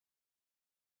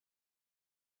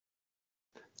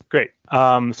Great.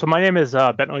 So my name is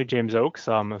Bentley James Oakes.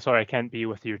 Sorry I can't be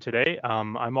with you today.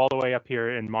 I'm all the way up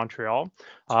here in Montreal.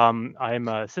 I'm an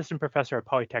assistant professor at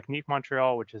Polytechnique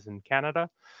Montreal, which is in Canada.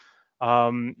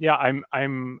 Yeah,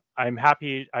 I'm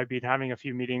happy. I've been having a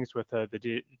few meetings with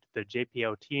the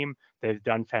JPL team. They've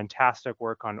done fantastic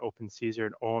work on OpenCaesar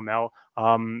and OML.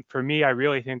 For me, I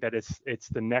really think that it's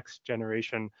the next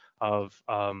generation of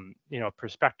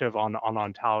perspective on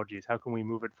ontologies. How can we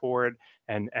move it forward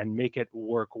and make it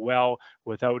work well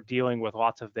without dealing with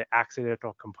lots of the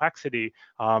accidental complexity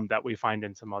that we find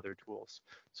in some other tools.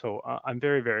 So I'm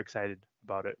very excited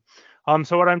about it.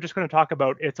 So what I'm just going to talk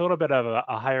about, it's a little bit of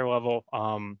a higher level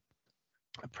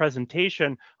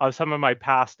presentation of some of my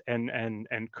past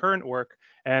and current work,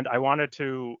 and I wanted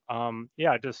to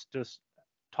yeah, just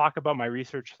talk about my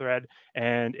research thread.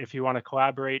 And if you want to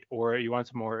collaborate or you want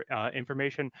some more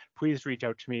information, please reach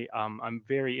out to me. I'm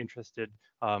very interested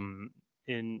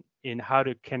in how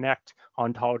to connect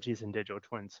ontologies and digital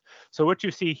twins. So what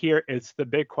you see here is the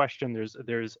big question.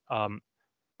 There's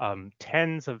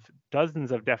tens of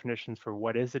dozens of definitions for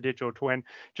what is a digital twin.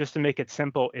 Just to make it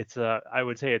simple, I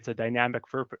would say it's a dynamic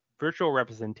virtual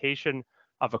representation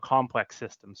of a complex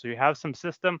system. So you have some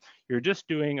system, you're just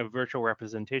doing a virtual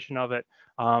representation of it,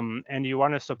 and you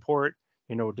want to support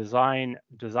design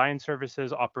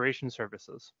services, operation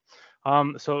services.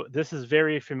 So this is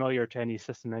very familiar to any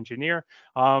system engineer.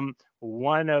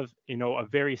 One of a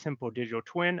very simple digital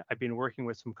twin. I've been working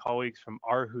with some colleagues from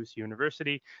Aarhus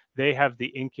University. They have the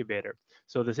incubator.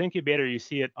 So this incubator, you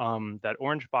see it, that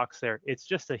orange box there, it's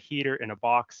just a heater in a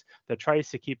box that tries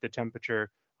to keep the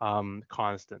temperature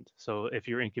constant. So if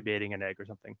you're incubating an egg or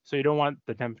something, so you don't want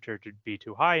the temperature to be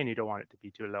too high and you don't want it to be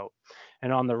too low.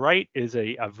 And on the right is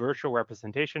a virtual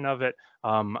representation of it,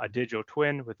 a digital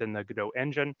twin within the Godot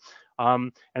engine.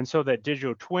 And so that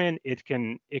digital twin, it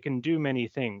can do many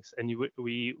things. And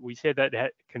we say that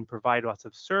it can provide lots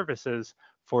of services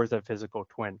for the physical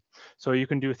twin. So you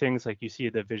can do things like you see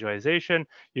the visualization.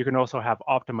 You can also have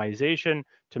optimization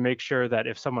to make sure that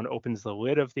if someone opens the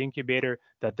lid of the incubator,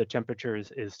 that the temperature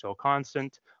is still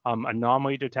constant.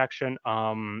 Anomaly detection.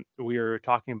 We are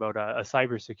talking about a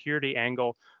cybersecurity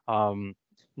angle. Can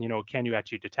you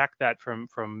actually detect that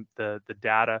from the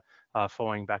data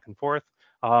flowing back and forth?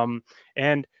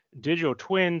 And digital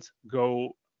twins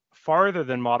go farther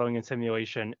than modeling and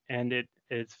simulation, and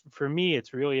it's for me,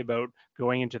 it's really about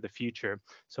going into the future.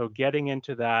 So getting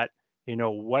into that,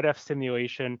 what if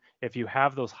simulation, if you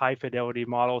have those high fidelity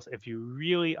models, if you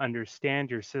really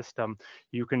understand your system,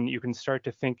 you can start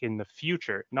to think in the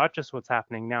future, not just what's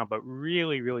happening now, but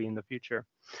really in the future.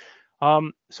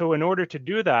 So in order to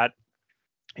do that,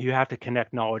 you have to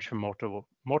connect knowledge from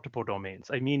multiple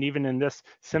domains. I mean, even in this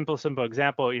simple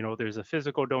example, there's a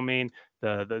physical domain,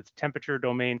 the temperature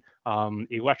domain,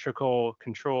 electrical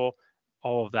control,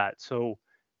 all of that. So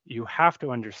you have to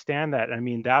understand that. I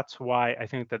mean, that's why I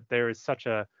think that there is such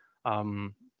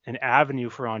an avenue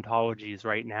for ontologies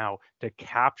right now to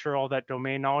capture all that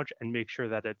domain knowledge and make sure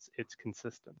that it's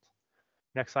consistent.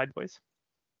 Next slide, please.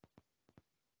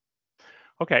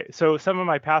 Okay, so some of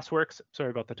my past works,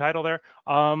 sorry about the title there.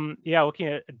 Yeah, looking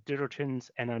at digital twins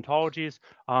and ontologies.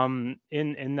 In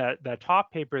the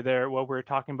top paper there, what we're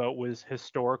talking about was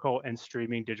historical and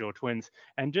streaming digital twins,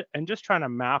 and just trying to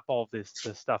map all this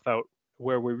stuff out,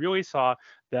 where we really saw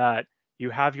that you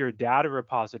have your data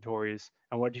repositories,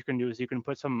 and what you can do is you can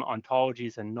put some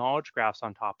ontologies and knowledge graphs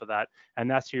on top of that, and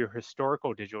that's your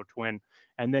historical digital twin.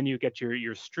 And then you get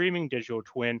your streaming digital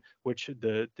twin, which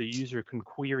the user can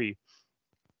query.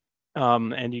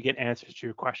 And you get answers to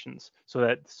your questions.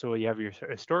 So you have your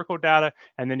historical data,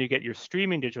 and then you get your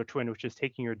streaming digital twin, which is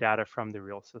taking your data from the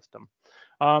real system.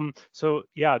 So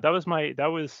yeah, that was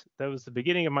the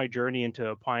beginning of my journey into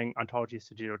applying ontologies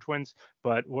to digital twins.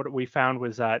 But what we found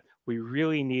was that we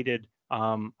really needed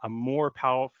a more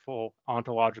powerful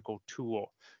ontological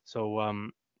tool. So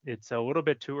it's a little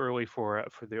bit too early for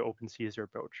the OpenCaesar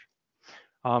approach.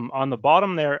 On the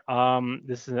bottom there,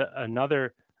 this is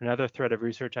another thread of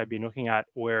research I've been looking at,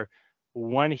 where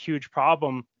one huge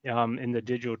problem in the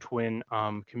digital twin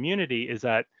community is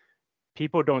that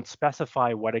people don't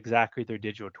specify what exactly their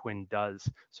digital twin does.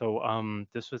 So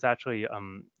this was actually,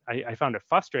 I found it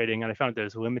frustrating, and I found that it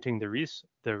was limiting the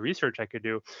research I could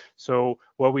do. So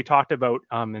what we talked about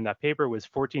in that paper was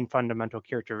 14 fundamental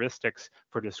characteristics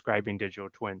for describing digital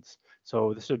twins.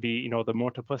 So this would be, the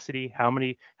multiplicity, how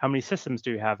many systems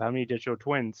do you have, how many digital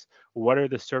twins, what are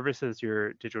the services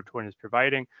your digital twin is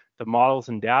providing, the models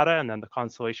and data, and then the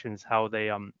constellations, how they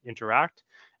interact,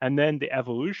 and then the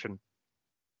evolution.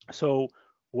 So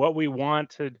what we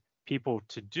wanted people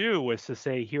to do was to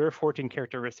say, here are 14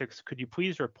 characteristics. Could you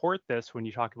please report this when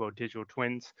you talk about digital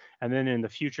twins? And then in the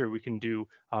future, we can do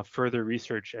further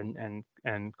research and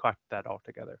collect that all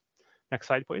together. Next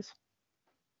slide, please.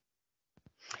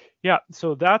 Yeah,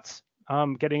 so that's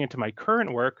getting into my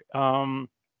current work, trying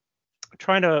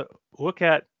to look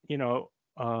at,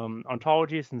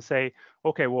 ontologies and say,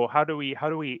 okay, well, how do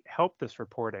we help this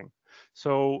reporting?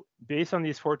 So based on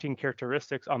these 14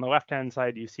 characteristics, on the left-hand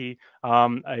side, you see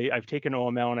I've taken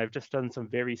OML and I've just done some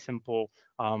very simple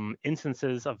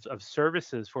instances of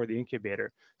services for the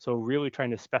incubator. So really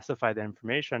trying to specify the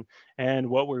information. And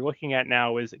what we're looking at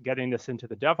now is getting this into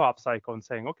the DevOps cycle and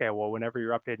saying, okay, well, whenever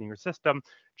you're updating your system,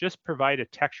 just provide a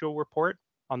textual report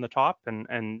on the top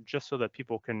and just so that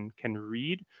people can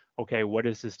read, okay, what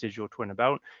is this digital twin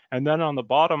about? And then on the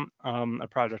bottom, a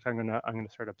project I'm gonna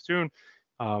start up soon,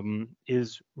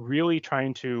 is really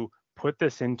trying to put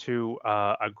this into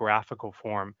a graphical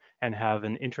form and have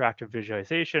an interactive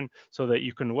visualization so that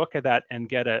you can look at that and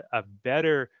get a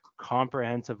better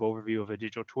comprehensive overview of a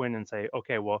digital twin and say,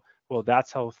 okay, well,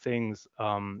 that's how things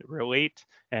relate,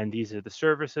 and these are the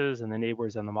services and the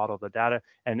neighbors and the model of the data,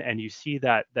 and you see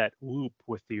that loop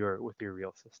with your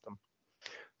real system.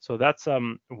 So that's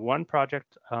one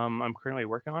project I'm currently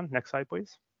working on. Next slide,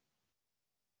 please.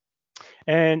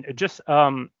 And just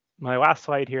my last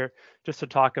slide here, just to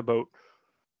talk about,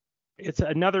 it's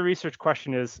another research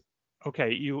question is,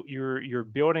 okay, you're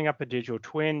building up a digital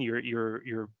twin,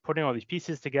 you're putting all these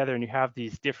pieces together, and you have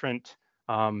these different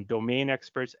domain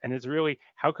experts, and it's really,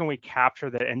 how can we capture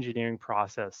the engineering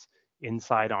process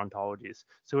inside ontologies?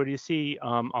 So what do you see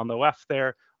on the left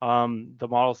there, the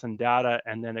models and data,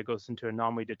 and then it goes into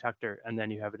anomaly detector, and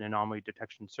then you have an anomaly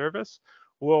detection service.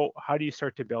 Well, how do you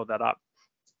start to build that up?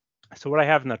 So what I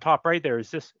have in the top right there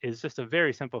is just a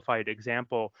very simplified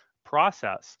example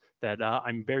process that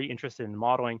I'm very interested in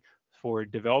modeling for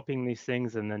developing these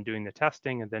things and then doing the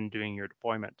testing and then doing your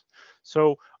deployment.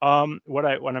 So what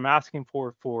I'm asking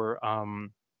for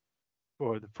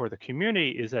the community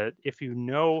is that if you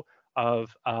know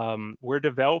of, we're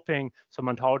developing some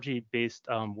ontology-based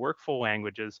workflow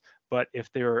languages, but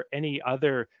if there are any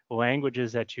other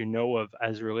languages that you know of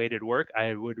as related work,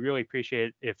 I would really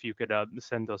appreciate if you could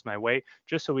send those my way,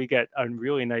 just so we get a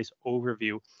really nice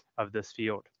overview of this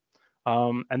field.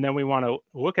 And then we want to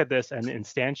look at this and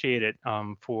instantiate it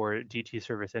for DT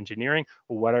service engineering.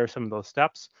 What are some of those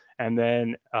steps? And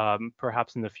then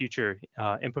perhaps in the future,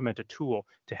 implement a tool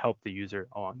to help the user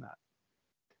along that.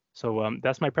 So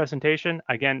that's my presentation.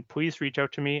 Again, please reach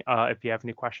out to me if you have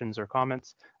any questions or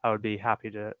comments. I would be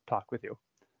happy to talk with you.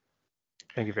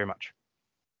 Thank you very much.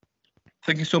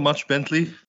 Thank you so much, Bentley.